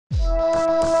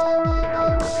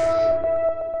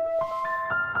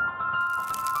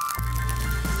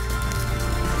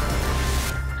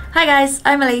Hi guys,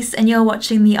 I'm Elise and you're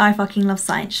watching the I Fucking Love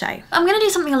Science show. I'm gonna do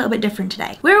something a little bit different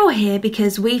today. We're all here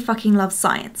because we fucking love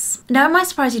science. Now it might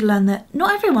surprise you to learn that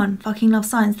not everyone fucking loves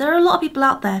science. There are a lot of people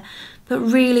out there that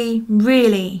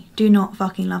really do not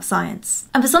fucking love science.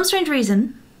 And for some strange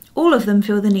reason, all of them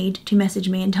feel the need to message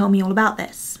me and tell me all about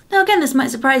this. Now again, this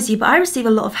might surprise you, but I receive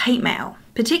a lot of hate mail,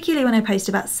 particularly when I post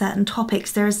about certain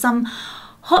topics. There are some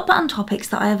hot button topics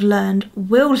that I have learned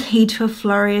will lead to a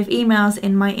flurry of emails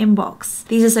in my inbox.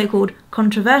 These are so-called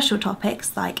controversial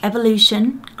topics like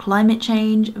evolution, climate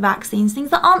change, vaccines,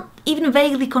 things that aren't even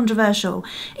vaguely controversial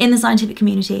in the scientific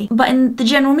community. But in the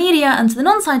general media and to the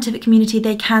non-scientific community,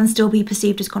 they can still be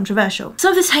perceived as controversial.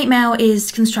 Some of this hate mail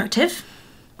is constructive,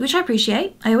 which I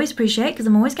appreciate. I always appreciate because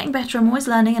I'm always getting better, I'm always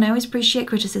learning, and I always appreciate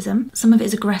criticism. Some of it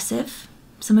is aggressive,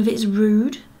 some of it is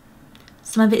rude,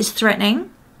 some of it is threatening.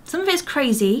 Some of it is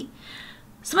crazy,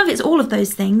 some of it's all of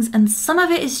those things, and some of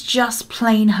it is just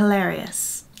plain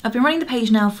hilarious. I've been running the page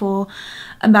now for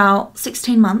about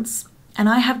 16 months, and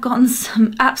I have gotten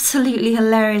some absolutely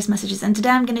hilarious messages, and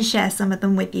today I'm going to share some of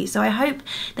them with you, so I hope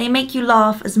they make you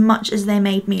laugh as much as they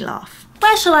made me laugh.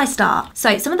 Where shall I start?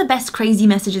 So some of the best crazy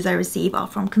messages I receive are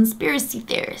from conspiracy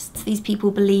theorists. These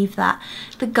people believe that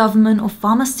the government or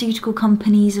pharmaceutical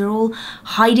companies are all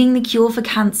hiding the cure for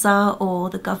cancer,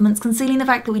 or the government's concealing the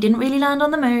fact that we didn't really land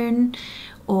on the moon,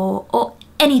 or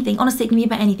anything. Honestly, it can be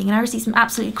about anything. And I receive some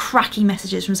absolutely cracking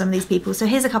messages from some of these people. So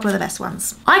here's a couple of the best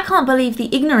ones. I can't believe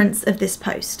the ignorance of this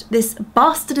post, this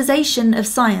bastardization of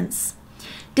science.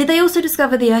 Did they also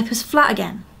discover the Earth was flat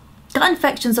again? Gut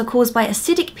infections are caused by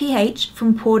acidic pH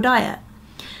from poor diet.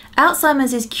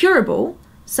 Alzheimer's is curable,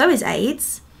 so is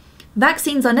AIDS.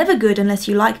 Vaccines are never good unless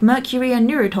you like mercury and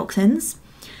neurotoxins.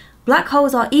 Black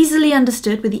holes are easily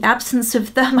understood with the absence of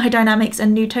thermodynamics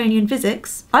and Newtonian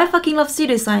physics. I fucking love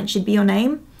pseudoscience should be your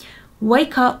name.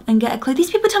 Wake up and get a clue.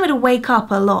 These people tell me to wake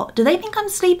up a lot. Do they think I'm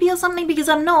sleepy or something? Because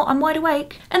I'm not, I'm wide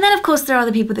awake. And then of course there are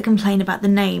the people that complain about the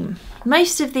name.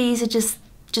 Most of these are just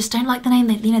don't like the name.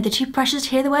 They're too precious to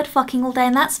hear the word fucking all day,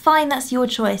 and that's fine, that's your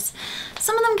choice.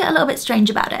 Some of them get a little bit strange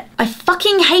about it. I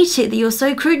fucking hate it that you're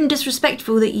so crude and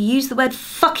disrespectful that you use the word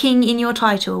fucking in your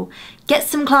title. Get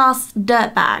some class,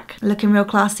 dirtbag. Looking real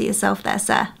classy yourself there,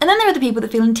 sir. And then there are the people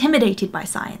that feel intimidated by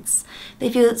science. They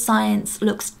feel that science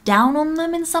looks down on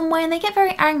them in some way, and they get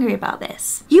very angry about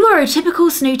this. You are a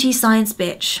typical snooty science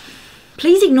bitch.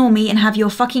 Please ignore me and have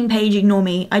your fucking page ignore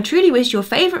me. I truly wish your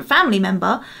favourite family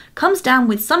member comes down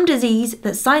with some disease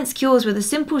that science cures with a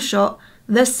simple shot,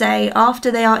 thus say,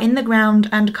 after they are in the ground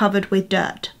and covered with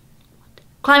dirt.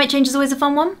 Climate change is always a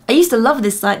fun one. I used to love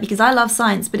this site because I love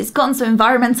science, but it's gotten so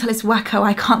environmentalist wacko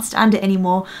I can't stand it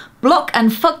anymore. Block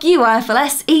and fuck you,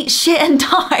 IFLS, eat shit and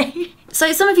die.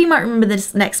 So some of you might remember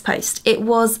this next post. It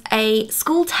was a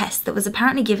school test that was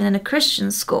apparently given in a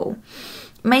Christian school.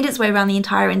 Made its way around the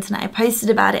entire internet. I posted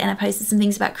about it, and I posted some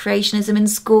things about creationism in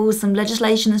schools, some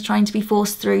legislation that's trying to be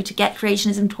forced through to get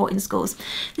creationism taught in schools.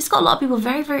 This got a lot of people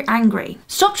very angry.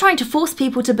 Stop trying to force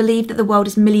people to believe that the world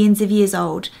is millions of years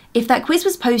old. If that quiz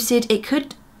was posted, it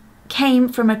came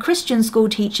from a Christian school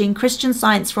teaching Christian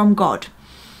science from God.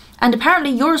 And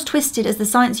apparently you're as twisted as the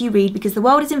science you read, because the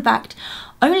world is in fact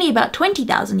only about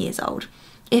 20,000 years old.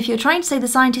 If you're trying to say the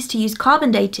scientists to use carbon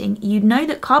dating, you'd know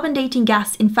that carbon dating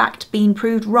gas in fact been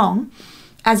proved wrong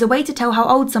as a way to tell how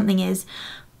old something is,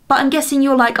 but I'm guessing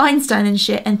you're like Einstein and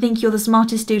shit and think you're the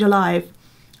smartest dude alive.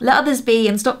 Let others be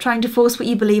and stop trying to force what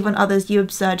you believe on others, you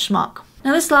absurd schmuck.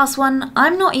 Now this last one,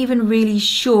 I'm not even really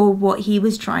sure what he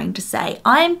was trying to say.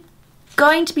 I'm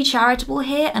going to be charitable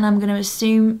here, and I'm going to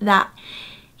assume that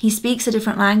he speaks a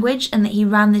different language and that he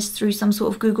ran this through some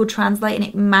sort of Google Translate and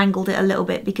it mangled it a little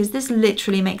bit, because this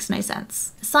literally makes no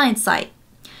sense. Science site.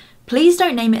 Please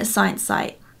don't name it a science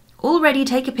site. Already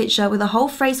take a picture with a whole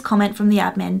phrase comment from the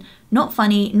admin. Not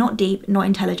funny, not deep, not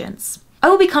intelligence. I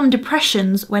will become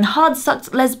depressions when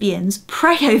hard-sucked lesbians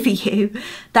pray over you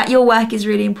that your work is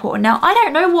really important. Now, I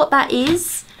don't know what that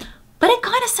is, but it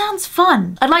kind of sounds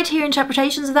fun. I'd like to hear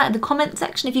interpretations of that in the comment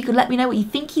section. If you could let me know what you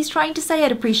think he's trying to say,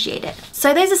 I'd appreciate it.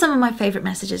 So those are some of my favourite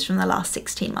messages from the last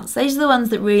 16 months. Those are the ones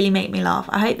that really make me laugh.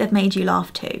 I hope they've made you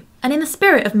laugh too. And in the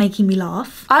spirit of making me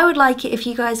laugh, I would like it if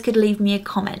you guys could leave me a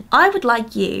comment. I would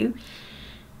like you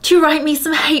to write me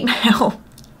some hate mail.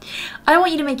 I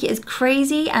want you to make it as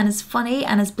crazy and as funny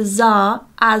and as bizarre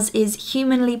as is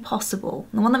humanly possible.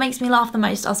 The one that makes me laugh the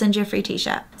most, I'll send you a free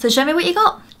t-shirt. So show me what you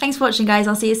got. Thanks for watching, guys.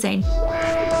 I'll see you soon.